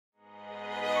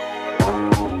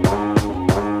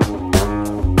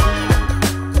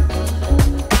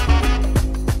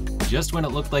just when it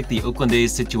looked like the Oakland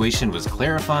A's situation was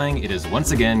clarifying, it is once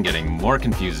again getting more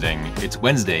confusing. It's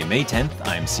Wednesday, May 10th.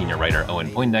 I'm senior writer Owen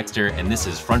Poindexter, and this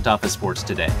is Front Office Sports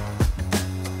Today.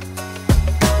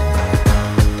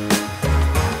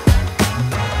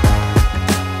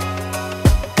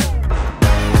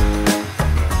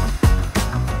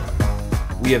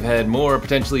 We have had more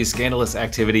potentially scandalous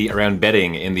activity around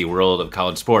betting in the world of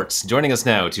college sports. Joining us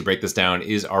now to break this down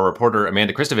is our reporter,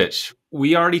 Amanda Christovich.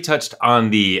 We already touched on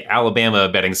the Alabama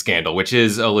betting scandal, which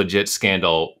is a legit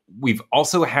scandal. We've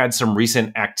also had some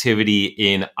recent activity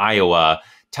in Iowa.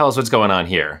 Tell us what's going on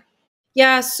here.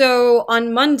 Yeah, so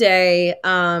on Monday,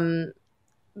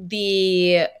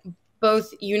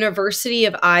 both University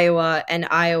of Iowa and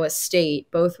Iowa State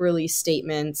both released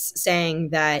statements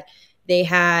saying that they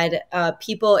had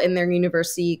people in their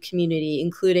university community,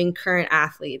 including current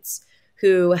athletes,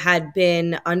 who had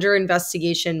been under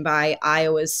investigation by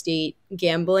Iowa State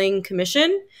Gambling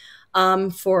Commission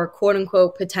for quote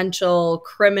unquote potential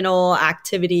criminal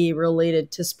activity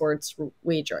related to sports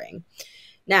wagering.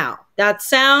 Now, that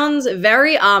sounds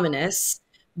very ominous,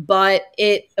 but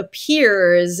it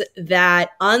appears that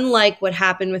unlike what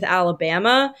happened with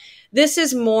Alabama, this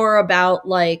is more about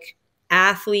like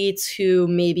athletes who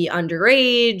may be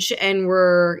underage and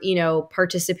were,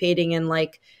 participating in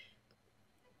like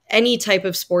any type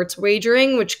of sports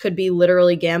wagering, which could be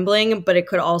literally gambling, but it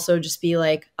could also just be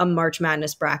like a March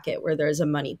Madness bracket where there's a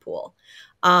money pool.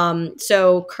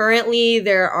 So currently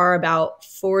there are about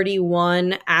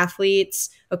 41 athletes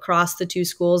across the two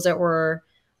schools that we're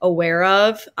aware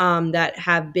of that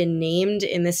have been named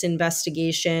in this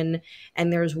investigation.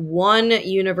 And there's one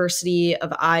University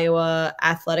of Iowa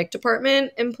athletic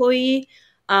department employee.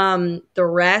 The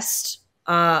rest,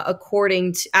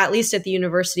 according to, at least at the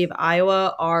University of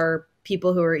Iowa, are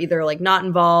people who are either like not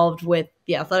involved with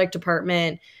the athletic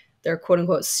department, they're quote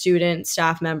unquote student,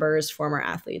 staff members, former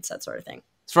athletes, that sort of thing.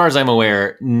 As far as I'm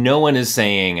aware, no one is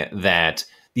saying that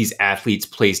these athletes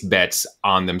placed bets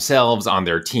on themselves, on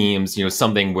their teams,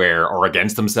 something where, or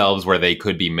against themselves, where they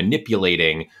could be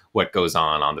manipulating what goes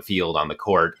on the field, on the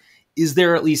court. Is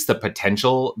there at least the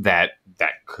potential that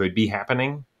that could be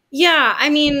happening? Yeah, I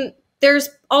mean, there's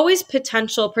always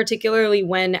potential, particularly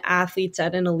when athletes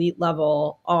at an elite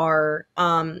level are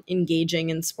engaging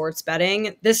in sports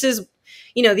betting. This is,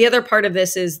 the other part of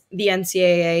this is the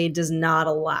NCAA does not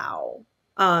allow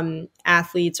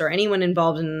athletes or anyone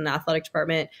involved in an athletic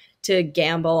department to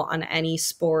gamble on any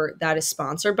sport that is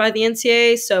sponsored by the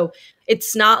NCAA. So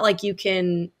it's not like you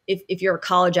can, if you're a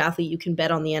college athlete, you can bet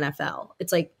on the NFL.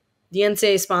 It's like the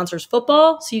NCAA sponsors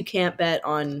football, so you can't bet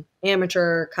on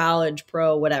amateur, college,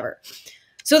 pro, whatever.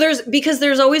 So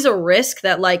there's always a risk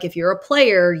that like if you're a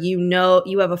player,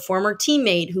 you have a former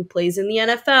teammate who plays in the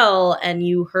NFL and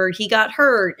you heard he got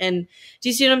hurt. And do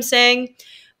you see what I'm saying?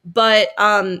 But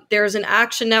there's an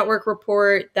Action Network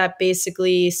report that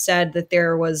basically said that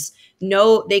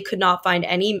they could not find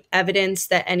any evidence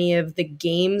that any of the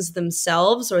games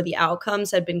themselves or the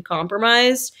outcomes had been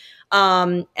compromised.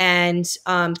 And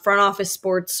front office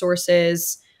sports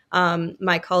sources,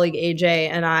 my colleague AJ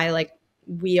and I,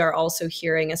 we are also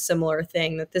hearing a similar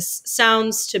thing, that this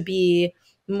sounds to be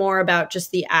more about just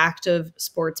the act of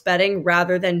sports betting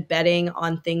rather than betting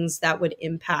on things that would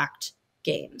impact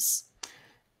games.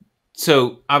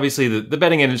 So obviously the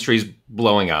betting industry is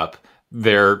blowing up.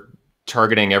 They're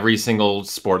targeting every single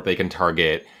sport they can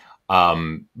target.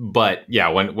 But yeah,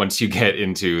 once you get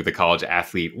into the college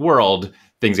athlete world,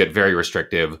 things get very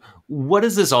restrictive. What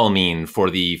does this all mean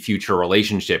for the future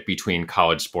relationship between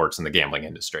college sports and the gambling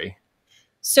industry?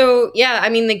 So, yeah, I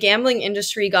mean, the gambling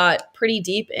industry got pretty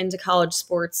deep into college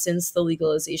sports since the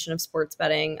legalization of sports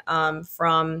betting.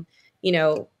 From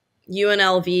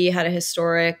UNLV had a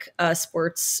historic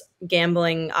sports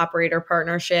gambling operator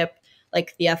partnership,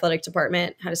 like the athletic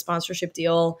department had a sponsorship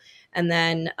deal. And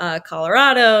then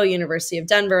Colorado, University of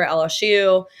Denver,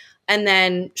 LSU. And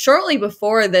then shortly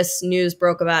before this news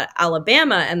broke about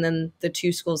Alabama and then the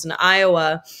two schools in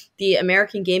Iowa, the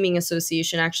American Gaming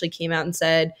Association actually came out and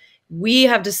said, we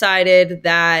have decided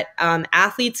that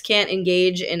athletes can't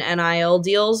engage in NIL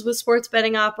deals with sports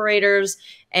betting operators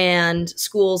and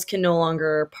schools can no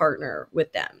longer partner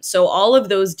with them. So all of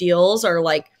those deals are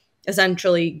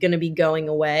essentially going to be going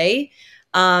away.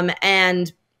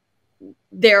 And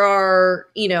there are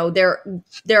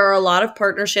a lot of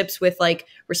partnerships with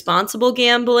responsible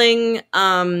gambling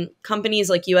companies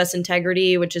like US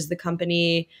Integrity, which is the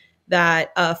company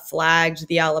that flagged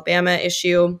the Alabama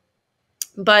issue.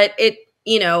 But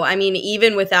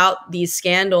even without these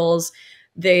scandals,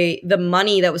 the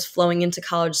money that was flowing into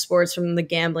college sports from the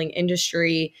gambling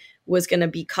industry was going to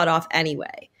be cut off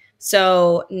anyway.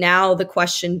 So now the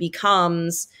question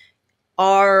becomes,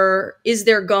 is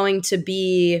there going to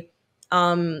be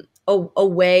a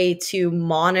way to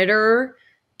monitor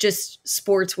just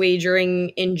sports wagering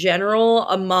in general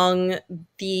among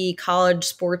the college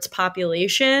sports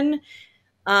population?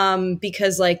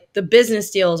 Because like the business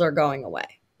deals are going away.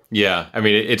 Yeah, I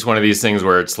mean, it's one of these things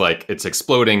where it's like it's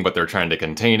exploding, but they're trying to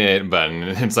contain it. But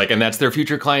it's like, and that's their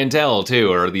future clientele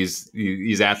too, or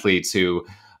these athletes who,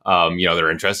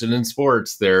 they're interested in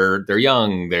sports. They're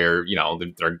young. They're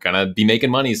gonna be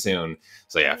making money soon.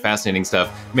 So yeah, fascinating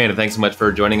stuff. Amanda, thanks so much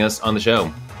for joining us on the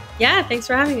show. Yeah, thanks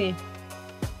for having me.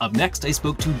 Up next, I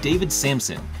spoke to David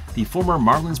Samson, the former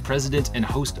Marlins president and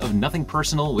host of Nothing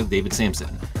Personal with David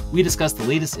Samson. We discussed the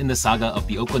latest in the saga of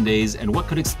the Oakland A's and what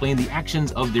could explain the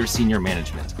actions of their senior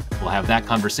management. We'll have that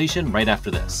conversation right after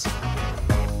this.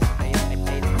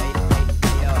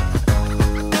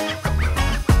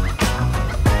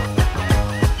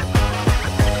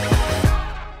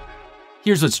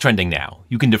 Here's what's trending now.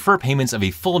 You can defer payments of a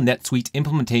full NetSuite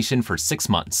implementation for 6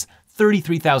 months.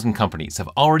 33,000 companies have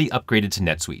already upgraded to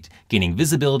NetSuite, gaining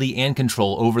visibility and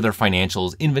control over their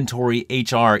financials, inventory,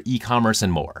 HR, e-commerce,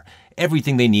 and more.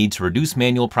 Everything they need to reduce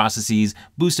manual processes,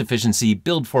 boost efficiency,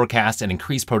 build forecasts, and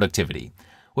increase productivity.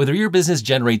 Whether your business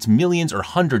generates millions or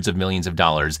hundreds of millions of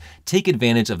dollars, take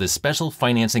advantage of this special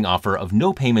financing offer of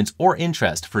no payments or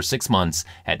interest for 6 months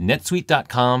at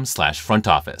netsuite.com/front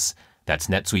office. That's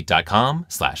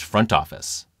netsuite.com/front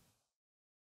office.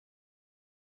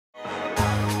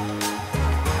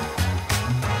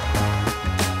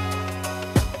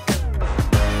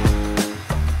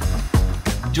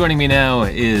 Joining me now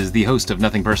is the host of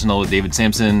Nothing Personal with David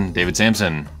Samson. David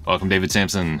Samson. Welcome, David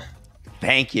Samson.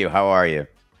 Thank you. How are you?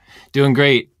 Doing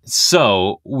great.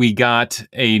 So we got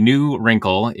a new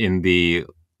wrinkle in the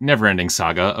never-ending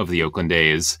saga of the Oakland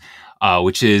A's,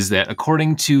 which is that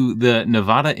according to the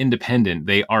Nevada Independent,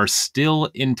 they are still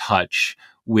in touch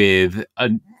with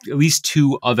at least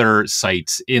 2 other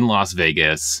sites in Las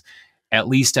Vegas, at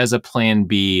least as a plan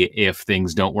B if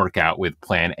things don't work out with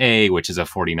plan A, which is a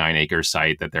 49-acre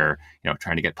site that they're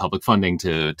trying to get public funding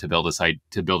to build a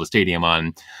stadium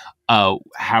on.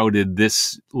 How did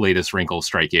this latest wrinkle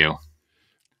strike you?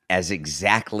 As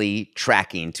exactly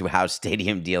tracking to how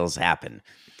stadium deals happen.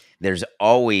 There's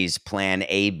always plan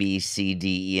A, B, C,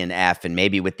 D, E, and F, and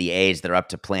maybe with the A's, they're up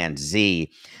to plan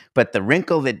Z. But the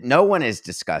wrinkle that no one is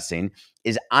discussing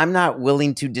is I'm not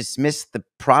willing to dismiss the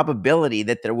probability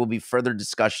that there will be further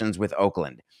discussions with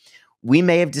Oakland. We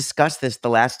may have discussed this the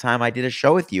last time I did a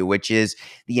show with you, which is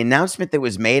the announcement that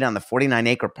was made on the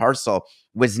 49-acre parcel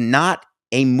was not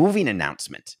a moving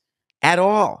announcement at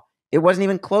all. It wasn't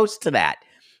even close to that.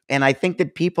 And I think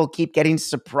that people keep getting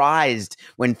surprised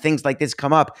when things like this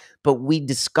come up. But we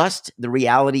discussed the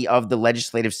reality of the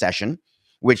legislative session,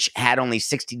 which had only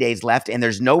 60 days left, and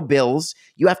there's no bills.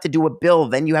 You have to do a bill.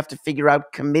 Then you have to figure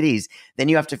out committees. Then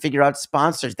you have to figure out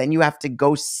sponsors. Then you have to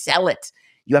go sell it.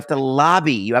 You have to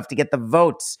lobby. You have to get the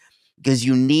votes because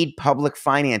you need public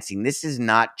financing. This is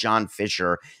not John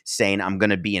Fisher saying, I'm going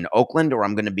to be in Oakland or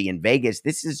I'm going to be in Vegas.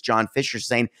 This is John Fisher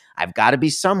saying, I've got to be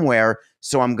somewhere,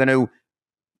 so I'm going to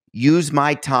use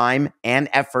my time and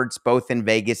efforts both in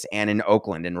Vegas and in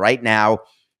Oakland. And right now,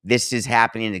 this is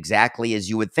happening exactly as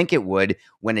you would think it would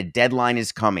when a deadline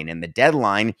is coming. And the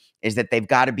deadline is that they've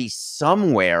got to be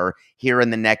somewhere here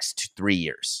in the next 3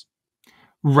 years.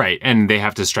 Right. And they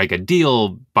have to strike a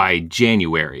deal by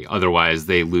January. Otherwise,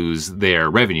 they lose their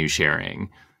revenue sharing.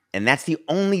 And that's the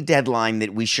only deadline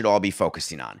that we should all be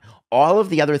focusing on. All of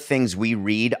the other things we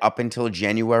read up until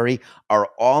January are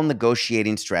all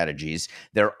negotiating strategies.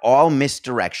 They're all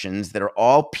misdirections. They're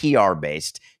all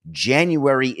PR-based.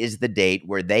 January is the date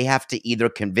where they have to either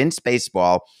convince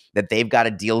baseball that they've got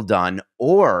a deal done,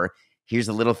 or here's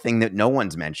a little thing that no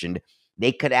one's mentioned,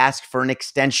 they could ask for an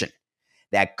extension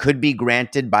that could be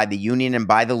granted by the union and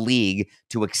by the league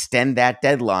to extend that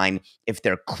deadline if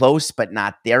they're close but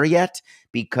not there yet,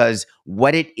 because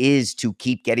what it is to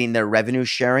keep getting their revenue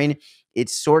sharing,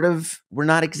 it's sort of, we're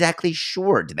not exactly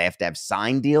sure. Do they have to have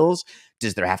signed deals?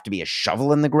 Does there have to be a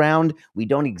shovel in the ground? We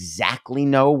don't exactly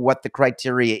know what the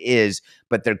criteria is,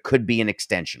 but there could be an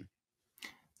extension.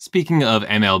 Speaking of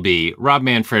MLB, Rob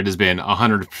Manfred has been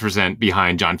 100%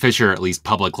 behind John Fisher, at least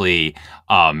publicly.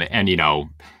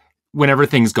 Whenever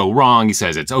things go wrong, he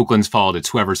says it's Oakland's fault, it's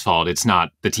whoever's fault, it's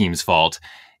not the team's fault.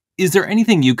 Is there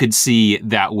anything you could see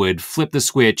that would flip the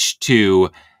switch to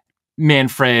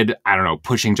Manfred,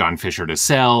 pushing John Fisher to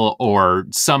sell or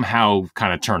somehow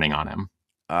kind of turning on him?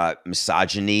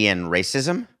 Misogyny and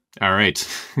racism. All right.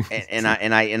 and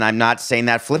I'm not saying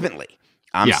that flippantly.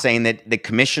 I'm saying that the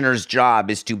commissioner's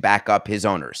job is to back up his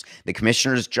owners. The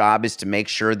commissioner's job is to make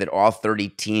sure that all 30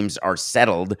 teams are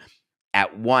settled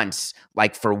at once,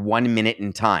 like for 1 minute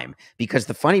in time. Because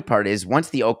the funny part is, once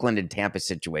the Oakland and Tampa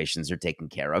situations are taken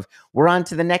care of, we're on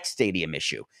to the next stadium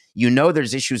issue.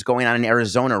 There's issues going on in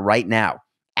Arizona right now.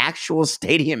 Actual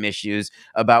stadium issues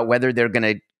about whether they're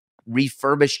going to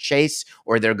refurbish Chase,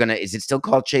 or is it still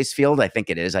called Chase Field? I think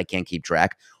it is. I can't keep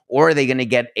track. Or are they going to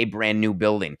get a brand new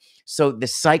building? So the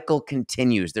cycle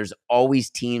continues. There's always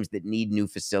teams that need new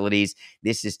facilities.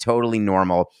 This is totally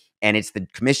normal. And it's the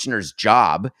commissioner's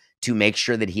job to make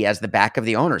sure that he has the back of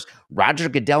the owners. Roger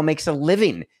Goodell makes a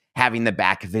living having the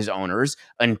back of his owners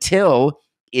until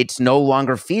it's no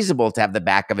longer feasible to have the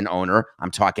back of an owner.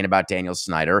 I'm talking about Daniel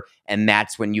Snyder. And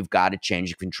that's when you've got a change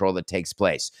of control that takes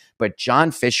place. But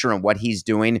John Fisher and what he's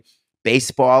doing,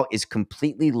 baseball is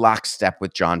completely lockstep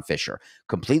with John Fisher,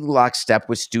 completely lockstep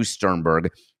with Stu Sternberg,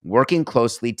 working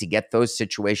closely to get those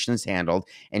situations handled.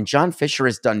 And John Fisher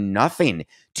has done nothing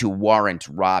to warrant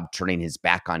Rob turning his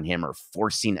back on him or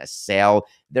forcing a sale.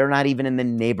 They're not even in the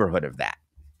neighborhood of that.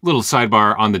 Little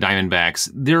sidebar on the Diamondbacks.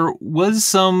 There was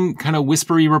some kind of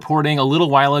whispery reporting a little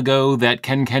while ago that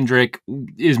Ken Kendrick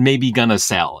is maybe gonna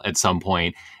sell at some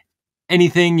point.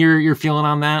 Anything you're feeling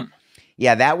on that?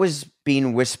 Yeah, that was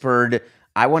being whispered.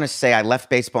 I want to say I left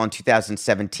baseball in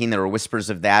 2017. There were whispers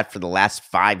of that for the last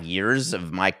 5 years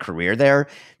of my career there.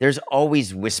 There's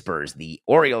always whispers. The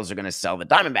Orioles are going to sell. The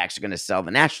Diamondbacks are going to sell.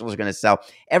 The Nationals are going to sell.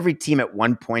 Every team at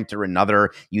one point or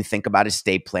another, you think about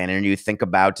estate planning, and you think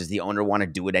about, does the owner want to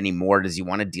do it anymore? Does he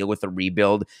want to deal with a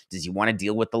rebuild? Does he want to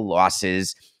deal with the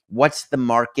losses? What's the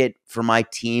market for my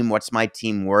team? What's my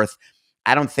team worth?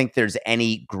 I don't think there's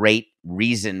any great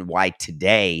reason why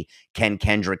today Ken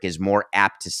Kendrick is more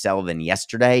apt to sell than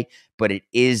yesterday, but it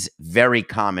is very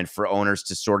common for owners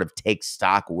to sort of take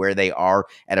stock where they are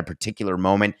at a particular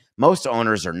moment. Most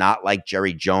owners are not like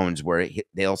Jerry Jones, where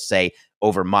they'll say,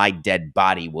 over my dead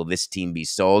body will this team be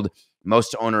sold.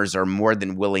 Most owners are more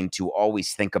than willing to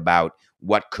always think about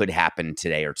what could happen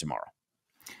today or tomorrow.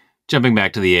 Jumping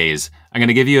back to the A's, I'm going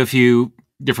to give you a few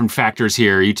different factors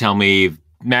here. You tell me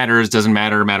matters, doesn't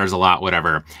matter, matters a lot,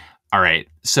 whatever. All right.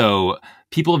 So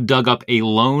people have dug up a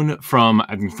loan from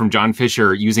John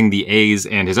Fisher using the A's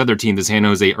and his other team, the San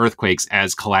Jose Earthquakes,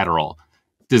 as collateral.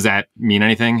 Does that mean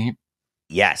anything?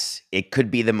 Yes, it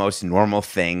could be the most normal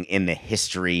thing in the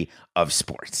history of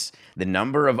sports. The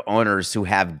number of owners who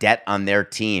have debt on their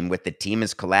team with the team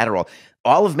as collateral.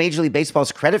 All of Major League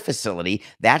Baseball's credit facility,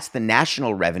 that's the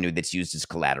national revenue that's used as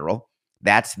collateral.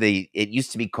 It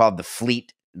used to be called the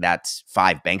fleet. That's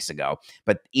 5 banks ago.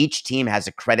 But each team has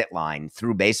a credit line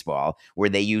through baseball where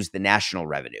they use the national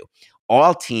revenue.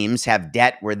 All teams have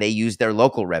debt where they use their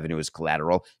local revenue as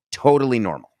collateral. Totally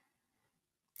normal.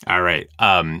 All right.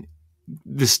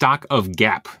 The stock of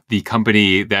Gap, the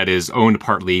company that is owned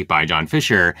partly by John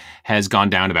Fisher, has gone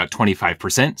down about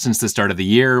 25% since the start of the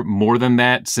year. More than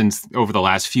that since over the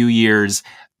last few years,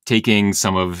 taking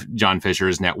some of John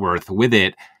Fisher's net worth with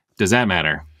it. Does that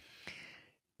matter?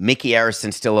 Mickey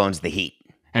Arison still owns the Heat.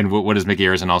 And what does Mickey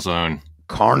Arison also own?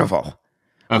 Carnival,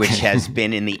 Okay. which has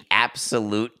been in the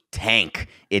absolute tank.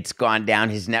 It's gone down.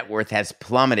 His net worth has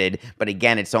plummeted. But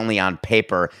again, it's only on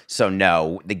paper. So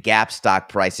no, the Gap stock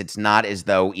price, it's not as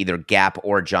though either Gap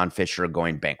or John Fisher are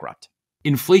going bankrupt.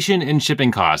 Inflation and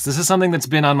shipping costs. This is something that's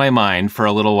been on my mind for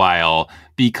a little while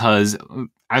because,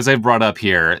 as I've brought up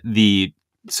here, the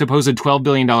supposed $12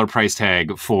 billion price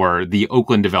tag for the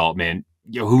Oakland development,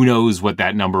 who knows what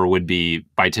that number would be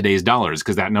by today's dollars,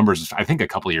 because that number is, I think, a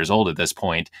couple of years old at this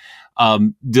point.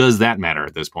 Does that matter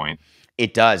at this point?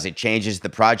 It does. It changes the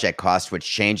project cost, which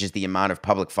changes the amount of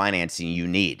public financing you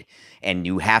need. And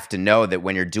you have to know that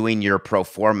when you're doing your pro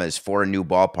formas for a new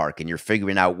ballpark and you're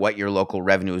figuring out what your local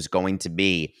revenue is going to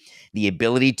be, the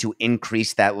ability to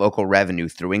increase that local revenue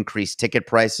through increased ticket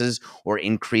prices or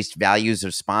increased values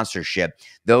of sponsorship,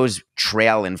 those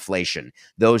trail inflation.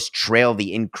 Those trail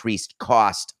the increased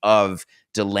cost of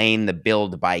delaying the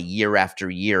build by year after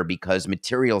year because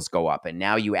materials go up. And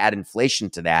now you add inflation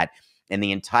to that, and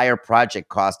the entire project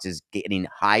cost is getting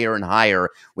higher and higher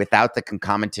without the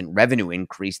concomitant revenue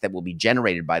increase that will be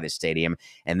generated by the stadium.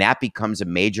 And that becomes a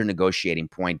major negotiating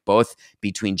point, both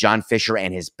between John Fisher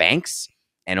and his banks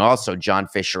and also John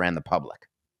Fisher and the public.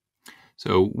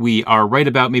 So we are right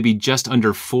about maybe just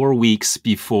under 4 weeks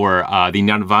before the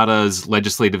Nevada's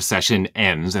legislative session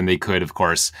ends. And they could, of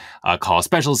course, call a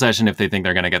special session if they think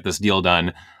they're going to get this deal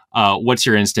done. What's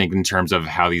your instinct in terms of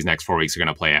how these next 4 weeks are going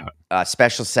to play out?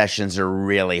 Special sessions are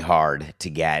really hard to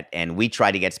get, and we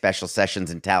tried to get special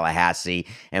sessions in Tallahassee,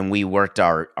 and we worked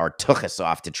our tuchus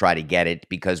off to try to get it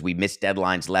because we missed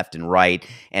deadlines left and right,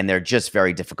 and they're just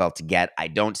very difficult to get. I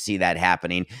don't see that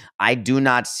happening. I do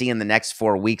not see in the next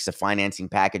 4 weeks a financing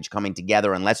package coming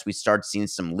together unless we start seeing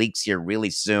some leaks here really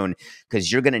soon,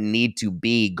 because you're going to need to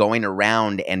be going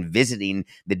around and visiting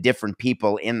the different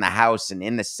people in the House and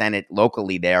in the Senate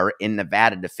locally there in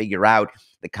Nevada to figure out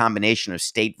the combination of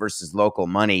state versus local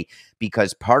money,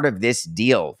 because part of this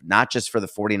deal, not just for the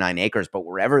 49 acres, but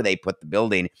wherever they put the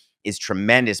building, is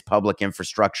tremendous public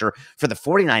infrastructure. For the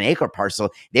 49-acre parcel,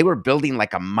 they were building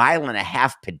like a 1.5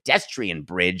 mile pedestrian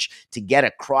bridge to get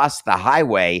across the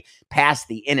highway past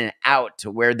the in and out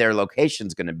to where their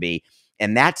location's going to be.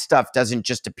 And that stuff doesn't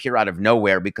just appear out of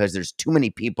nowhere because there's too many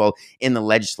people in the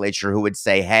legislature who would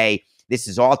say, hey, this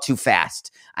is all too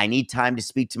fast. I need time to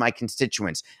speak to my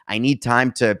constituents. I need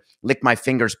time to lick my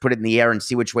fingers, put it in the air, and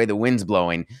see which way the wind's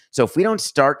blowing. So if we don't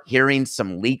start hearing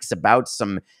some leaks about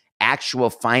some actual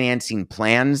financing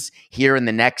plans here in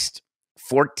the next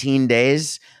 14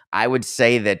 days, I would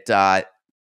say that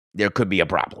there could be a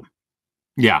problem.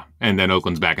 Yeah, and then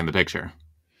Oakland's back in the picture.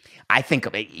 I think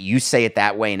you say it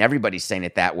that way, and everybody's saying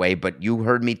it that way, but you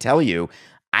heard me tell you,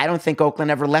 I don't think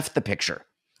Oakland ever left the picture.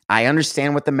 I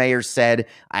understand what the mayor said.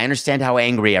 I understand how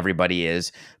angry everybody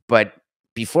is. But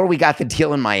before we got the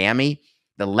deal in Miami,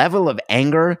 the level of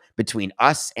anger between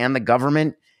us and the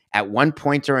government at one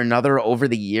point or another over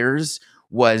the years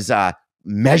was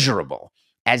measurable,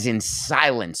 as in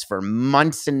silence for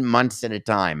months and months at a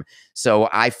time. So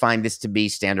I find this to be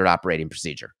standard operating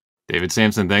procedure. David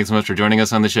Samson, thanks so much for joining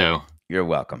us on the show. You're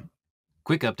welcome.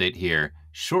 Quick update here.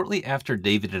 Shortly after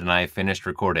David and I finished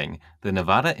recording, the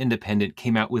Nevada Independent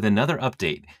came out with another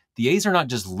update. The A's are not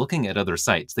just looking at other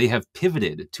sites. They have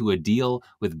pivoted to a deal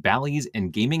with Bally's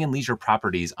and Gaming and Leisure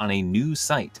Properties on a new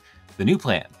site. The new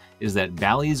plan is that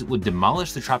Bally's would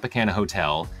demolish the Tropicana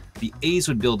Hotel, the A's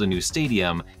would build a new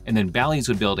stadium, and then Bally's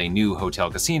would build a new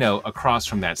hotel casino across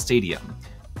from that stadium.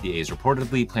 The A's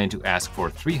reportedly plan to ask for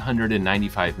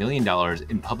 $395 million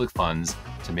in public funds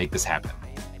to make this happen.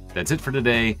 That's it for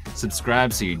today.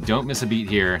 Subscribe so you don't miss a beat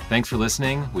here. Thanks for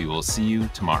listening. We will see you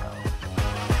tomorrow.